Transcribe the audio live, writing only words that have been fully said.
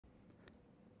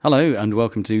Hello and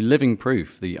welcome to Living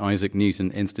Proof, the Isaac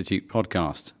Newton Institute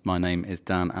podcast. My name is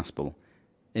Dan Aspel.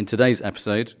 In today's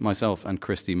episode, myself and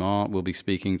Christy Marr will be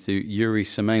speaking to Yuriy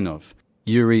Semenov.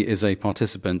 Yuriy is a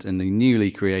participant in the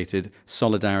newly created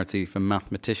Solidarity for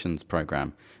Mathematicians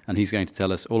program, and he's going to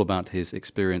tell us all about his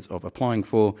experience of applying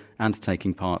for and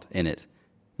taking part in it.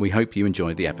 We hope you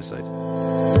enjoy the episode.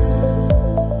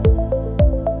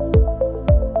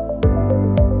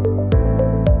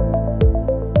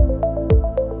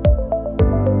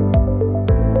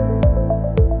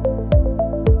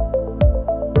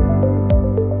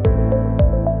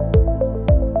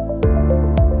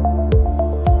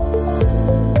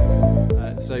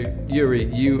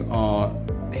 Yuriy, you are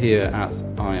here at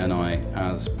INI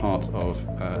as part of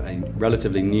a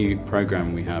relatively new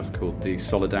program we have called the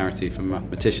Solidarity for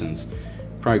Mathematicians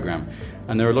program.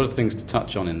 And there are a lot of things to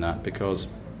touch on in that because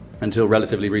until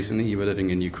relatively recently you were living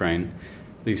in Ukraine.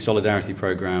 The Solidarity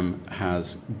program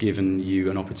has given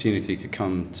you an opportunity to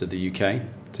come to the UK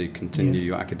to continue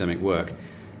your academic work.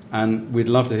 And we'd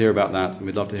love to hear about that, and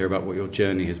we'd love to hear about what your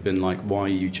journey has been like, why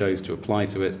you chose to apply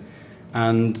to it,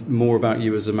 and more about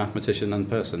you as a mathematician and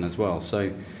person as well.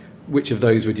 So which of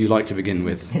those would you like to begin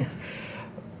with?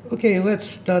 Okay, let's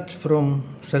start from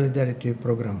Solidarity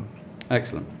program.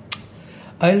 Excellent.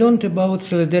 I learned about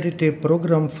Solidarity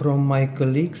program from my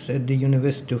colleagues at the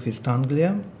University of East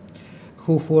Anglia,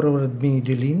 who forwarded me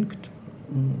the link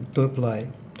to apply.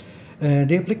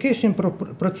 The application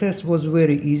process was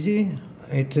very easy.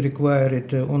 It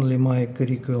required only my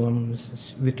curriculum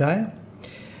vitae.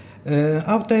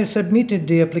 After I submitted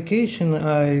the application,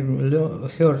 I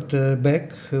heard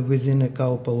back within a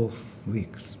couple of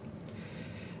weeks.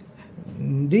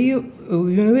 The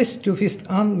University of East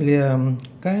Anglia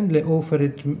kindly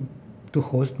offered to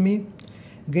host me,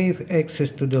 gave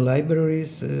access to the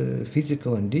libraries,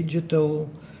 physical and digital,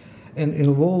 and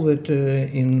involved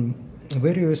in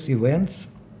various events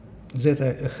that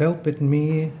helped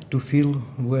me to feel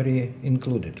very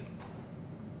included.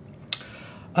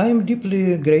 I am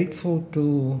deeply grateful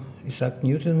to Isaac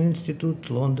Newton Institute,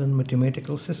 London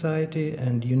Mathematical Society,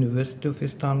 and University of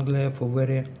East Anglia for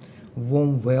very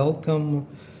warm welcome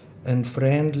and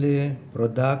friendly,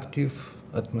 productive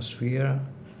atmosphere,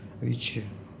 which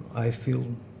I feel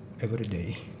every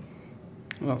day.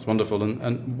 Well, that's wonderful.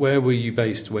 And where were you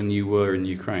based when you were in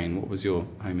Ukraine? What was your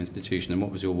home institution and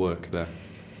what was your work there?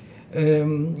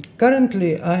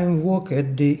 Currently, I work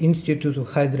at the Institute of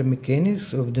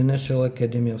Hydromechanics of the National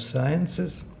Academy of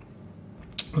Sciences,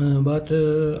 but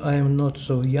I am not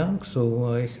so young,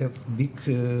 so I have big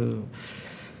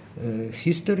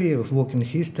history of working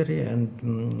history,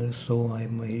 and so I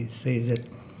may say that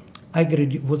I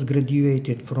was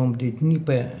graduated from the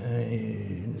Dnieper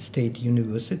State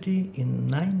University in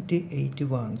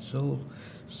 1981,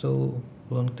 so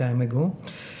long time ago.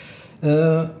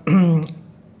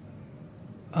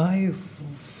 I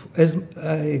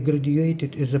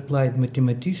graduated as applied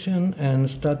mathematician and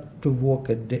started to work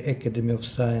at the Academy of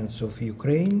Science of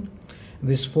Ukraine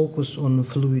with focus on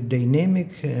fluid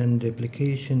dynamics and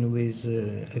application with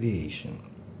aviation.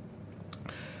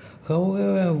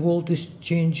 However, the world is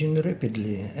changing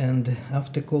rapidly, and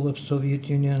after collapse of Soviet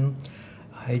Union,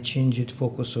 I changed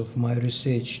focus of my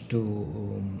research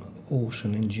to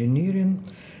ocean engineering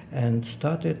and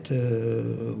started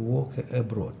work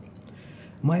abroad.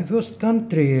 My first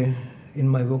country in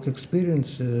my work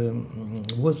experience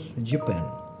was Japan,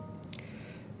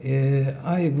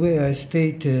 where I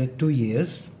stayed 2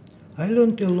 years. I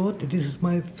learned a lot. This is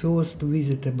my first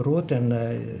visit abroad, and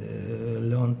I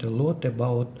learned a lot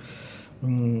about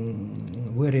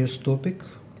various topics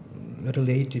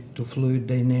related to fluid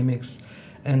dynamics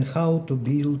and how to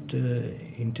build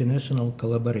international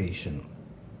collaboration.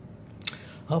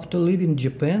 After leaving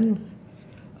Japan,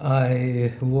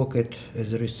 I worked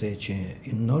as a researcher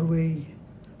in Norway,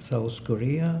 South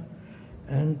Korea,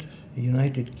 and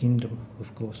United Kingdom,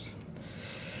 of course.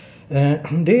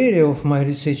 The area of my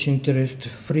research interest,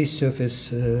 free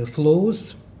surface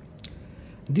flows.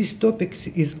 This topic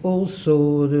is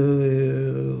also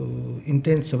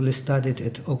intensively studied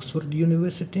at Oxford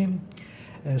University.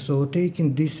 So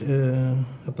taking this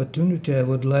opportunity, I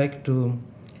would like to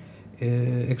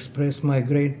express my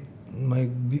great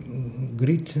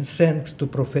thanks to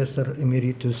Professor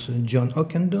Emeritus John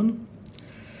Ockendon,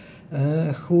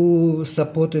 who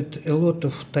supported a lot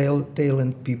of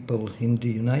talented people in the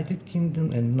United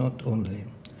Kingdom and not only.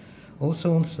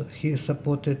 Also, he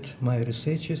supported my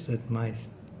researches, and my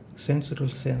sincere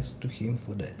thanks to him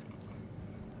for that.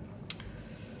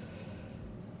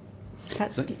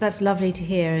 That's lovely to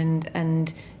hear,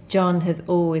 and John has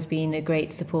always been a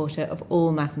great supporter of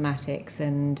all mathematics,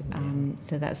 and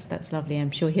so that's lovely.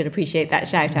 I'm sure he'll appreciate that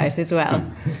shout out as well.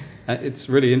 It's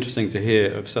really interesting to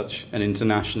hear of such an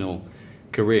international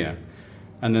career.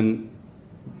 And then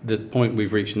the point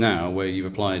we've reached now, where you've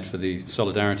applied for the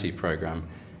Solidarity Programme,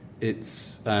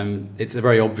 it's a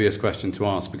very obvious question to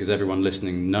ask, because everyone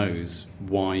listening knows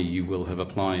why you will have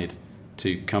applied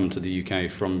to come to the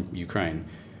UK from Ukraine.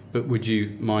 But would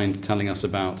you mind telling us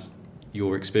about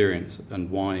your experience and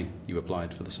why you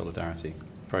applied for the Solidarity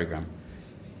Programme?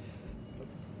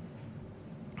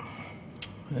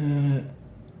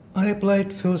 I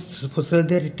applied first for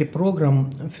Solidarity Programme.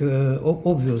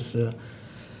 Obvious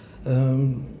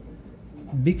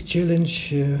big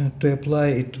challenge to apply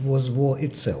it was war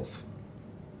itself.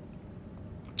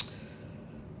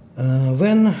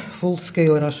 When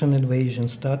full-scale Russian invasion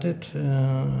started,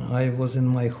 I was in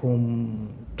my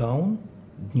hometown,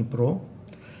 Dnipro,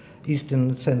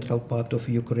 eastern central part of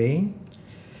Ukraine.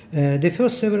 The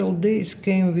first several days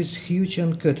came with huge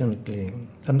uncertainty,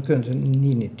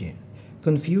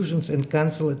 confusions, and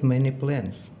cancelled many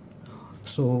plans.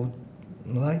 So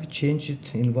life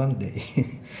changed in one day.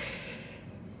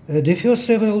 The first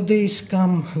several days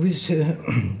come with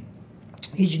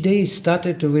each day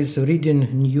started with reading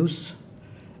news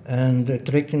and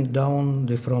tracking down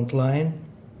the front line.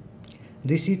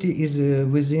 The city is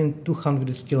within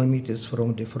 200 kilometers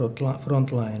from the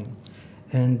front line,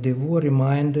 and the war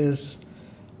reminders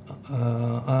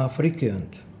are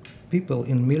frequent. People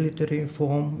in military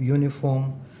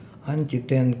uniform,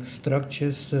 anti-tank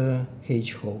structures,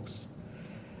 hedgehogs.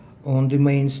 On the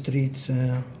main streets,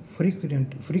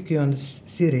 frequent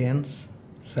sirens,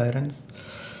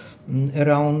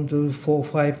 around 4 or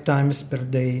 5 times per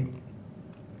day.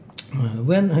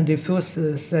 When the first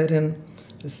siren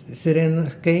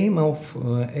came off,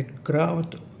 a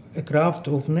crowd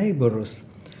of neighbors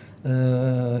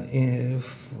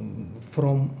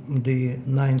from the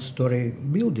 9-story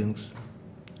buildings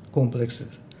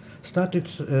complexes started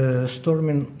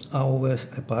storming our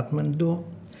apartment door,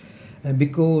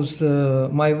 because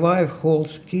my wife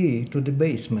holds key to the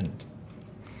basement.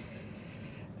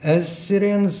 As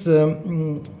sirens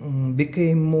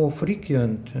became more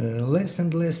frequent, less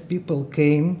and less people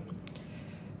came.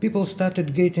 People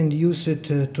started getting used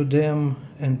to them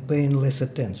and paying less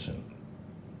attention.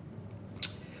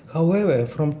 However,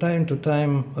 from time to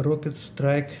time, rockets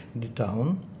strike the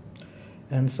town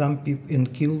and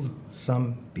kill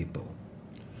some people.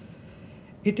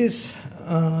 It is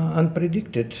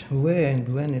unpredicted where and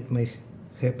when it may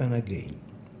happen again.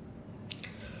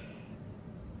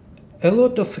 A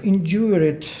lot of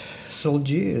injured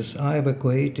soldiers are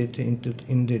evacuated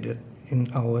in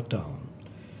our town.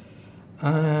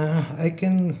 I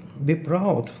can be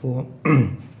proud for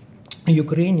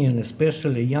Ukrainian,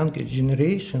 especially younger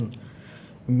generation.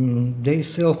 They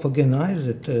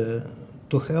self-organized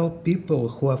to help people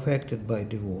who are affected by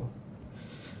the war.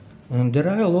 And there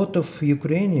are a lot of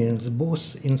Ukrainians,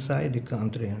 both inside the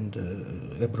country and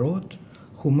abroad,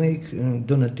 who make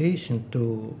donation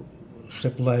to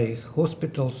supply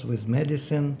hospitals with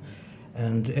medicine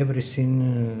and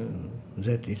everything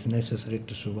that is necessary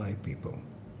to survive people.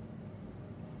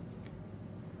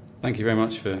 Thank you very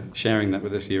much for sharing that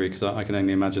with us, Yuriy, because I can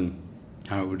only imagine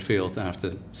how it would feel to have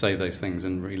to say those things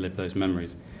and relive those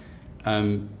memories.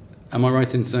 Am I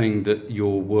right in saying that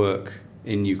your work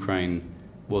in Ukraine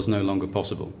was no longer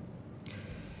possible?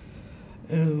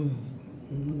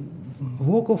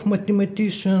 Work of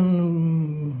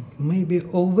mathematician may be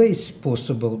always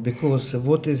possible, because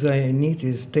what is I need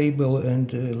is table and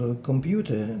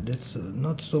computer. That's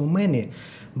not so many,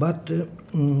 but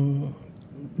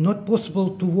not possible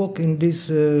to work in this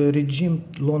regime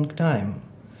long time,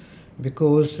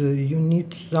 because you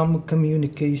need some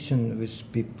communication with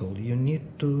people. You need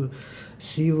to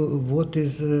see what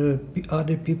is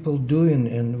other people doing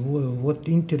and what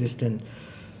interesting,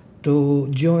 to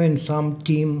join some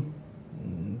team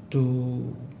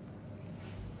to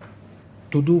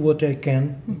do what I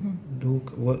can, do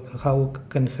how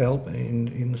can help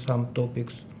in some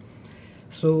topics.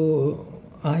 So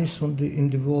eyes in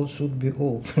the world should be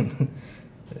open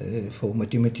for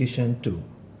mathematicians too.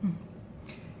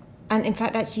 And in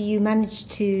fact, actually, you managed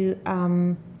to,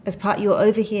 as part, you're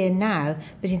over here now,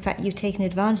 but in fact, you've taken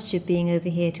advantage of being over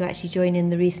here to actually join in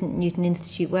the recent Newton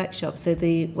Institute workshop, so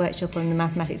the workshop on the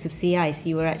mathematics of sea ice.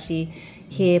 You were actually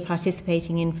here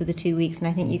participating in for the 2 weeks, and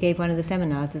I think you gave one of the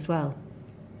seminars as well.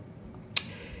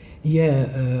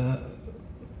 Yeah,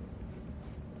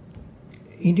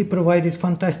 India provided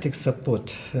fantastic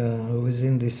support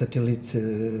within the satellite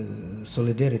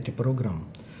solidarity program.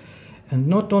 And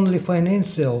not only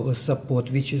financial support,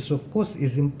 which is of course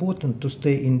is important to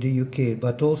stay in the UK,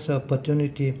 but also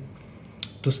opportunity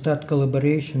to start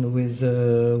collaboration with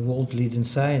world leading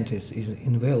scientists is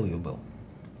invaluable.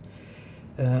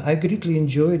 I greatly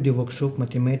enjoyed the workshop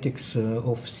Mathematics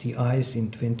of Sea Ice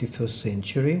in 21st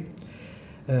Century,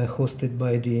 hosted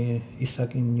by the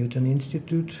Isaac Newton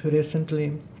Institute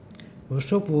recently.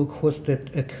 Workshop was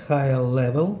hosted at higher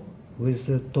level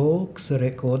with talks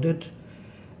recorded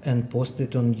and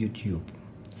posted on YouTube.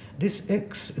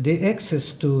 The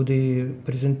access to the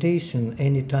presentation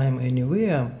anytime,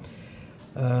 anywhere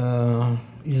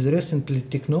is recently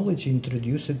technology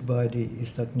introduced by the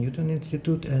Isaac Newton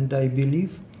Institute, and I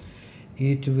believe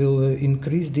it will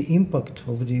increase the impact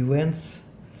of the events,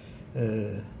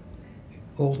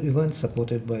 all events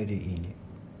supported by the INI.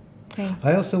 Okay.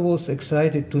 I also was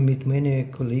excited to meet many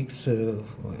colleagues who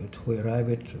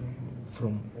arrived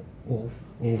from all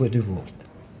over the world,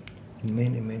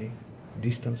 many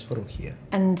distance from here.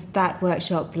 And that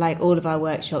workshop, like all of our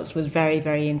workshops, was very,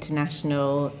 very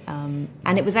international.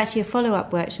 And it was actually a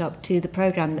follow-up workshop to the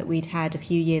program that we'd had a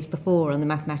few years before on the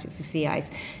mathematics of sea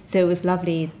ice. So it was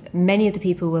lovely. Many of the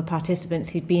people were participants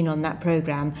who'd been on that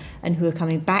program and who were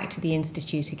coming back to the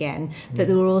Institute again. But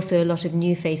there were also a lot of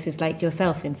new faces, like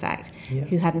yourself, in fact,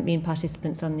 who hadn't been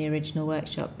participants on the original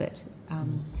workshop. But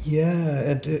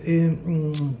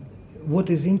what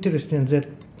is interesting that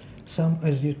some,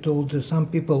 as you told, some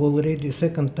people already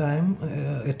second time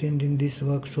attending this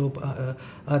workshop,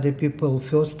 other people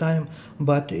first time,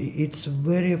 but it's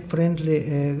very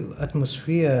friendly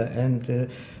atmosphere, and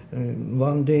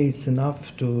one day it's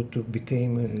enough to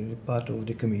become part of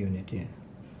the community.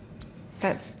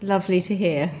 That's lovely to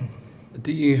hear.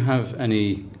 Do you have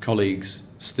any colleagues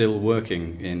still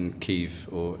working in Kyiv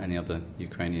or any other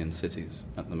Ukrainian cities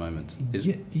at the moment?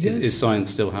 Is science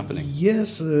still happening?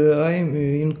 Yes, I'm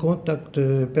in contact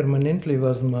permanently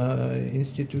with my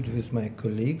institute, with my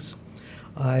colleagues.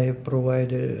 I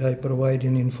provide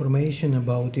information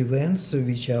about events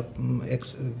which are,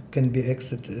 can be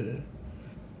accessed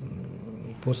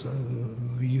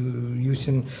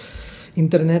using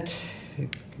internet.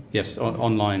 Yes,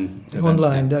 online events.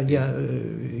 Online,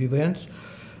 events.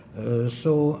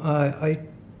 So I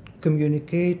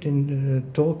communicate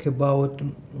and talk about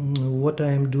what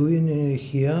I'm doing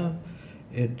here,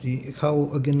 how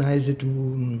organized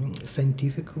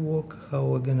scientific work, how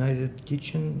organized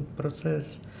teaching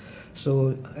process.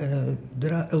 So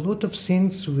there are a lot of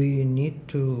things we need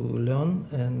to learn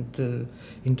and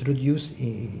introduce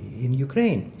in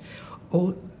Ukraine,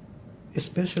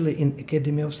 especially in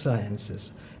Academy of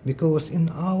Sciences. Because in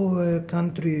our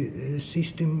country,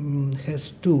 system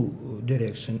has two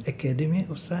directions: Academy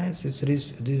of Sciences,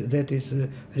 that is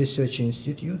research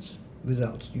institutes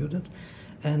without students,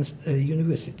 and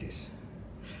universities,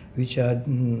 which are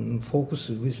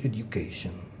focused with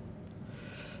education.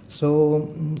 So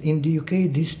in the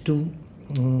UK, these two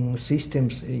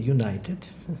systems united,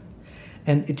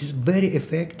 and it is very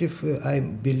effective. I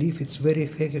believe it's very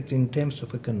effective in terms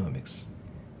of economics.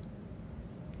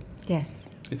 Yes.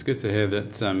 It's good to hear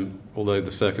that, although the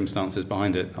circumstances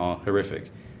behind it are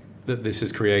horrific, that this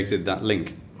has created that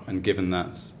link and given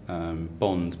that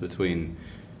bond between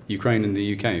Ukraine and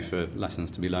the UK for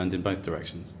lessons to be learned in both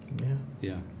directions.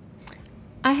 Yeah.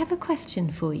 I have a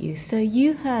question for you. So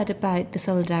you heard about the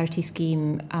Solidarity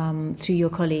Scheme through your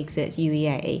colleagues at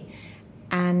UEA,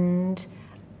 and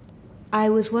I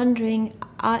was wondering,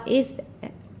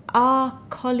 are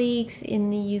colleagues in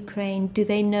the Ukraine, do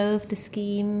they know of the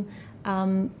scheme?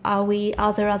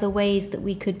 Are there other ways that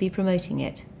we could be promoting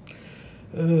it?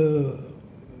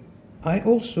 I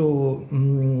also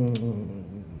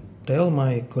tell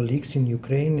my colleagues in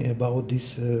Ukraine about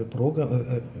this program,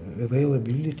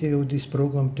 availability of this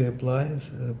program to apply,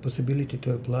 possibility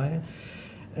to apply,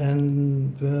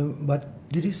 and but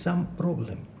there is some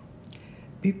problem.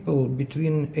 People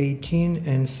between 18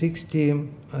 and 60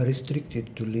 are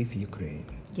restricted to leave Ukraine.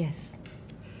 Yes.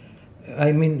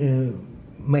 I mean,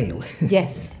 male.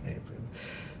 Yes.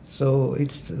 So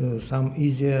it's some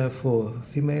easier for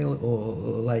female or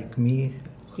like me,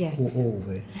 yes,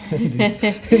 over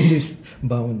this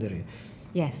boundary.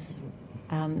 Yes.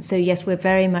 So yes, we're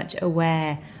very much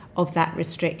aware of that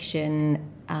restriction.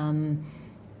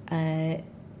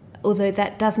 Although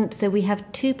that doesn't, so we have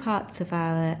two parts of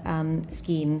our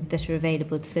scheme that are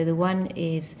available. So the one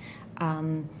is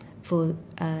for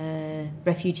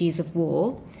refugees of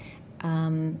war,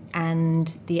 and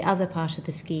the other part of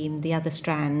the scheme, the other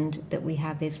strand that we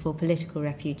have, is for political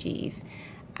refugees.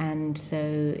 And so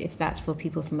if that's for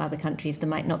people from other countries, there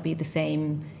might not be the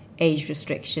same age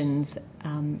restrictions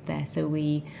there. So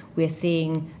we're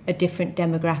seeing a different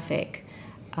demographic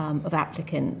of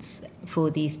applicants for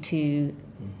these two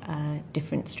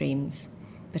different streams.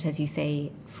 But as you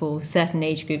say, for certain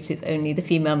age groups, it's only the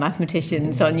female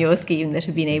mathematicians on your scheme that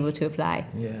have been able to apply.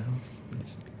 Yeah.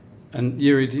 And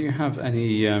Yuriy, do you have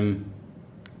anything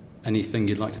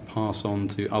you'd like to pass on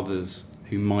to others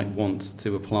who might want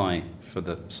to apply for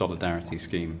the Solidarity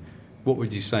scheme? What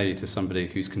would you say to somebody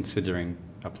who's considering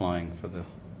applying for the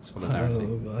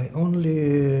Solidarity? I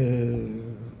only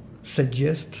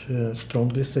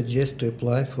strongly suggest to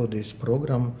apply for this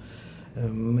program.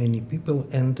 Many people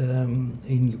and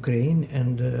in Ukraine,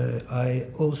 and I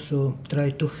also try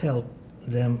to help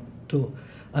them to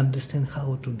understand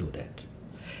how to do that,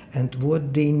 and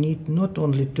what they need not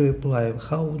only to apply,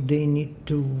 how they need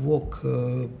to work,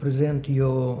 present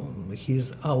his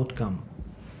outcome,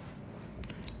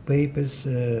 papers,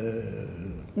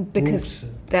 because books.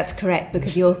 That's correct,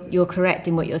 because you're correct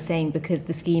in what you're saying, because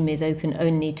the scheme is open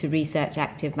only to research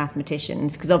active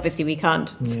mathematicians, because obviously we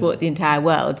can't support the entire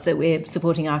world, so we're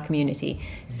supporting our community.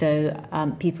 So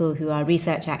people who are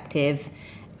research active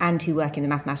and who work in the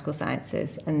mathematical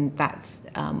sciences, and that's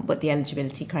what the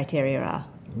eligibility criteria are.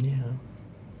 Yeah.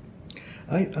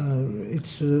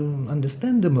 It's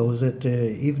understandable that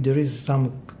if there is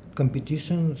some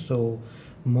competition, so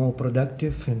more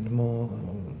productive and more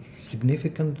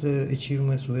significant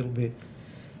achievements will be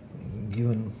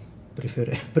given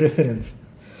preference.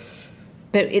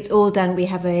 But it's all done. We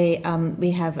have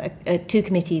two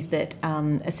committees that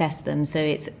assess them, so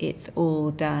it's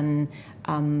all done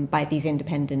by these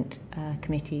independent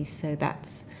committees. So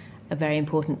that's a very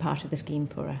important part of the scheme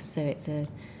for us. So it's a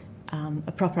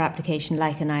proper application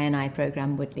like an I&I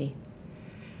program would be.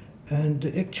 And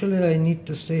actually, I need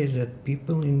to say that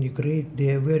people in Ukraine,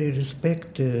 they very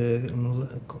respect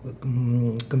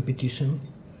competition,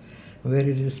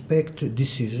 very respect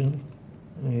decision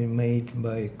made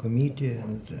by committee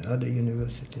and other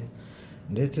university.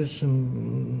 That is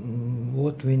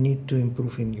what we need to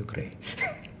improve in Ukraine.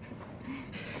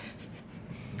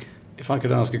 If I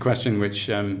could ask a question which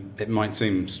it might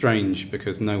seem strange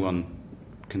because no one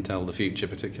can tell the future,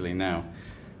 particularly now,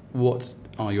 what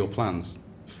are your plans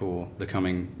for the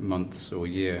coming months or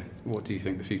year? What do you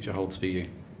think the future holds for you?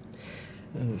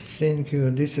 Thank you.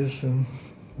 This is a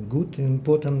good,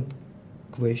 important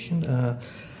question.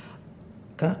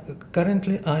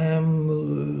 Currently, I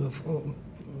am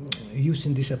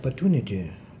using this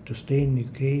opportunity to stay in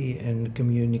UK and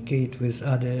communicate with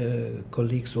other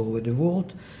colleagues all over the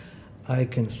world. I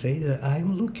can say that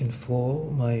I'm looking for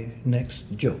my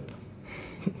next job.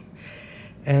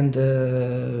 And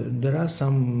there are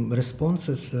some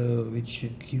responses which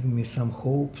give me some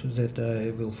hope that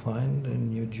I will find a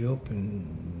new job in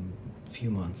a few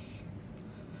months.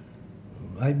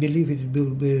 I believe it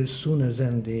will be sooner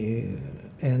than the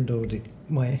end of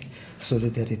my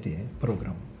Solidarity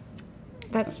program.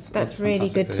 That's really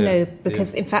good to know,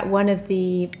 because in fact one of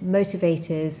the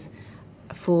motivators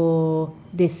for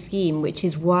this scheme, which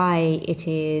is why it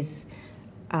is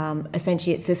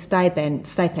essentially it's a stipend,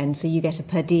 so you get a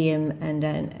per diem and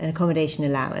an accommodation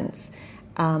allowance.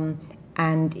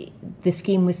 And the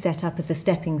scheme was set up as a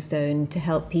stepping stone to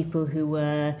help people who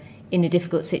were in a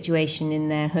difficult situation in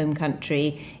their home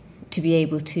country to be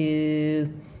able to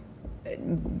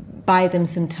buy them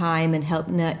some time and help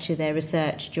nurture their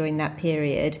research during that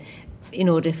period in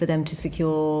order for them to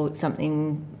secure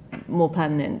something more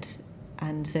permanent.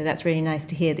 And so that's really nice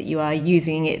to hear that you are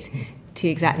using it to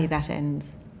exactly that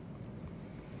ends.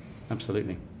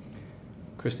 Absolutely.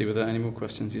 Christy, were there any more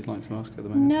questions you'd like to ask at the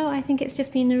moment? No, I think it's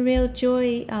just been a real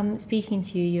joy speaking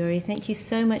to you, Yuriy. Thank you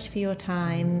so much for your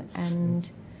time and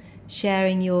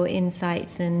sharing your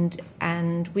insights,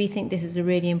 and we think this is a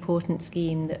really important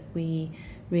scheme that we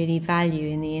really value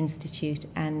in the Institute,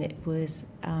 and it was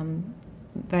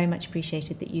very much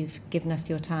appreciated that you've given us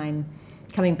your time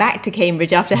coming back to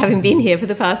Cambridge after having been here for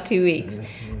the past 2 weeks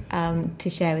to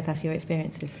share with us your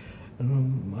experiences.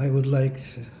 I would like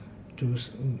to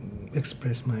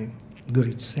express my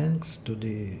great thanks to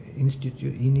the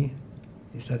Institute,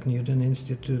 Isaac Newton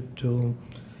Institute,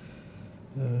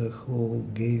 who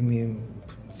gave me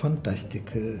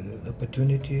fantastic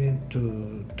opportunity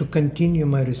to continue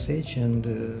my research and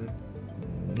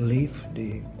leave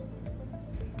the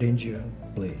danger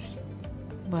place.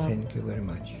 Well, thank you very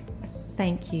much.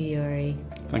 Thank you, Yuriy.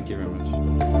 Thank you very much.